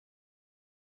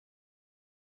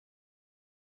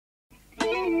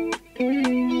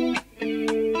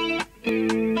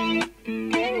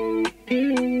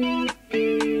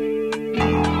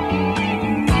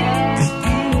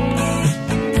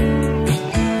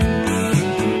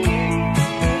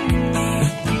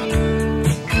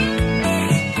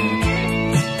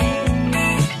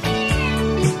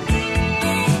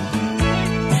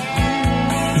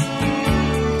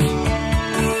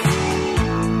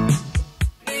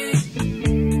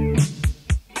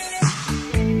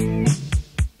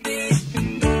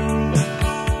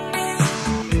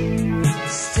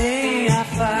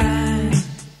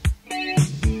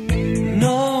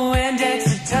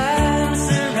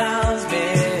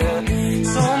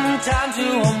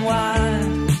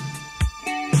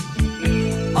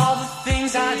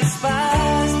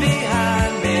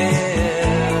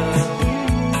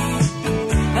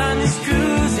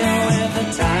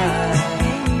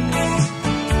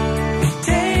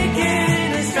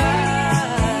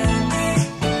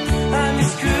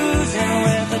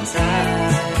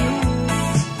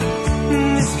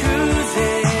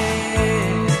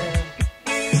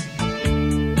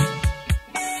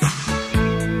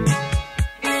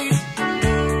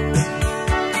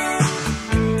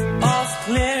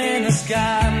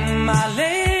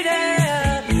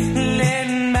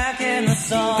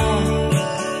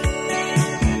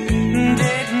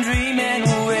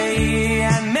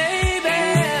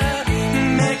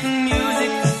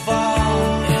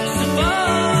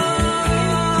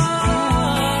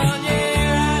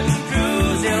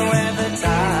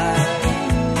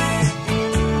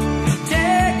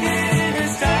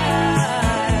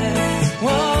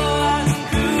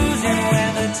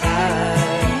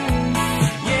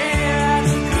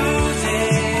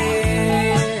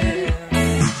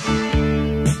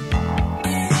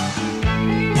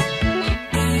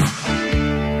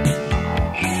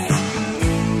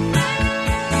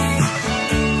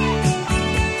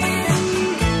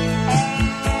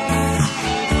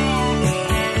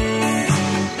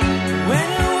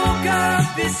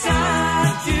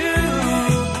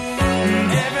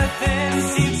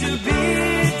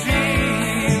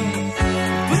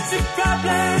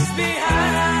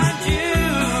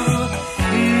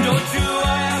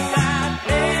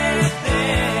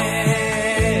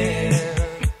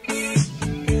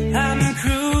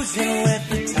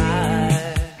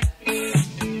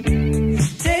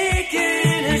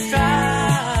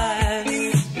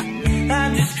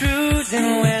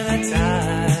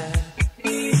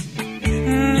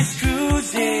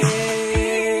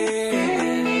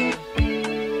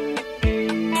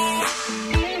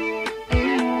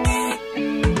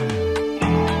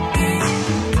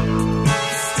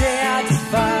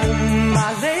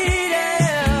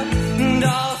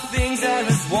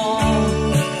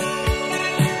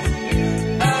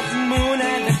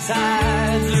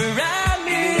tides around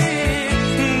me,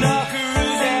 not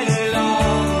cruising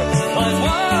along as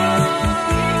one.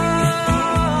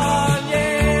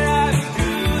 Yeah, I'm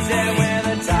cruising with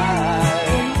the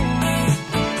tide,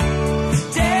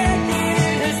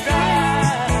 taking a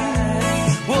stride.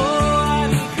 Whoa,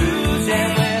 I'm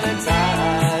cruising with the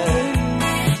tide.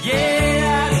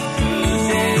 Yeah, I'm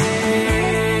cruising.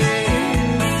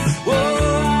 Whoa,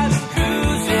 I'm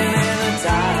cruising with the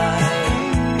tide.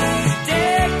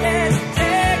 Taking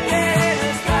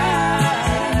a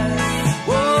stride.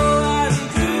 Whoa, I'm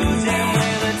cruising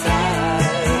with the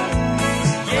tide.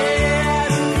 Yeah,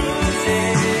 I'm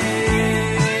cruising.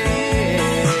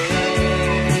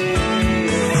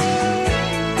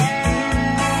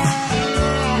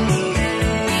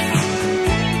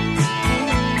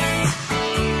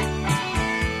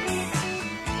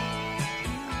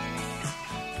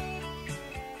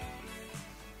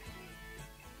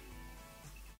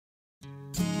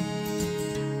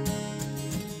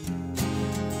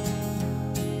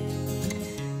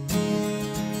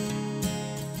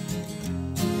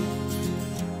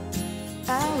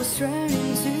 I was thrown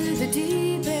into the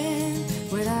deep end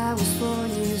when I was 4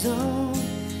 years old.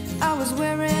 I was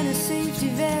wearing a safety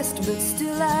vest, but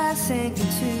still I sank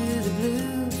into the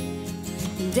blue.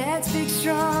 And Dad's big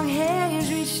strong hands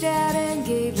reached out and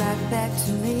gave life back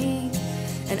to me.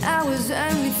 And I was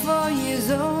only 4 years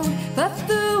old, but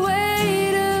the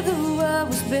weight of the world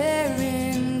was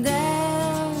bearing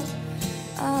down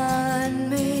on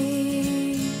me.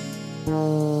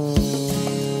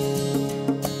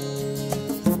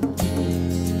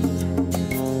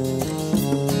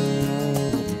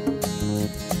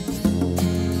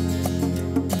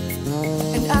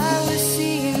 And I was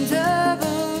seeing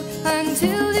double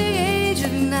until the age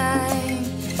of 9.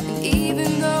 And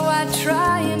even though I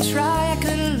try and try, I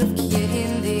couldn't look you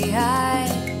in the eye.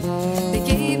 They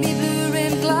gave me blue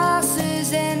rimmed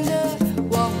glasses and a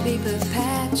wallpaper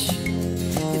patch.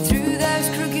 And through those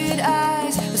crooked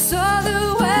eyes, I saw the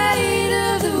weight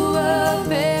of the world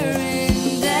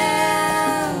bearing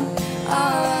down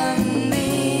on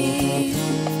me.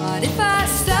 What if I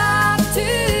stopped to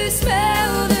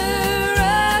smell the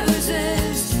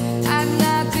roses? I'd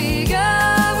not be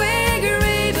going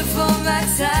grey before my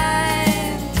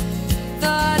time.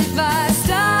 Thought if I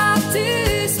stopped to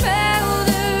smell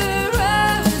the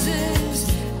roses,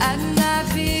 I'd not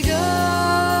be going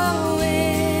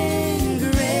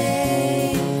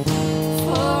grey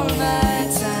for my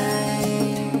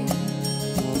time.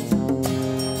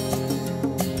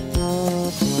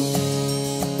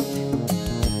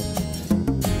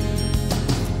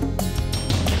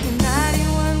 And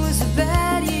 91 was a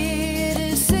bad year,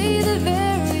 to say the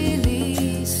very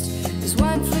least. As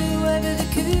one flew over the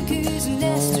cuckoo's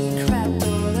nest and crapped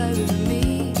all over me.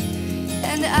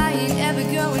 And I ain't ever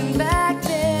going back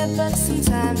there, but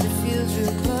sometimes it feels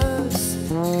real close.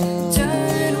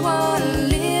 Don't wanna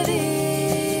live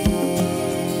it.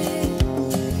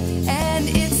 And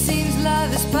it seems love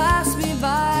has passed me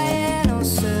by, and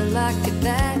also like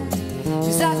that.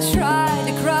 'Cause I tried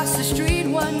to cross the street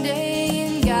one day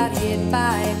and got hit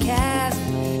by a cab.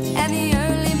 And the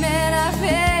only man I've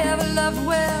ever loved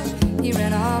well, he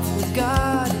ran off with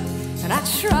God. And I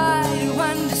tried to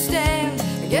understand,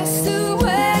 I guess the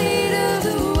way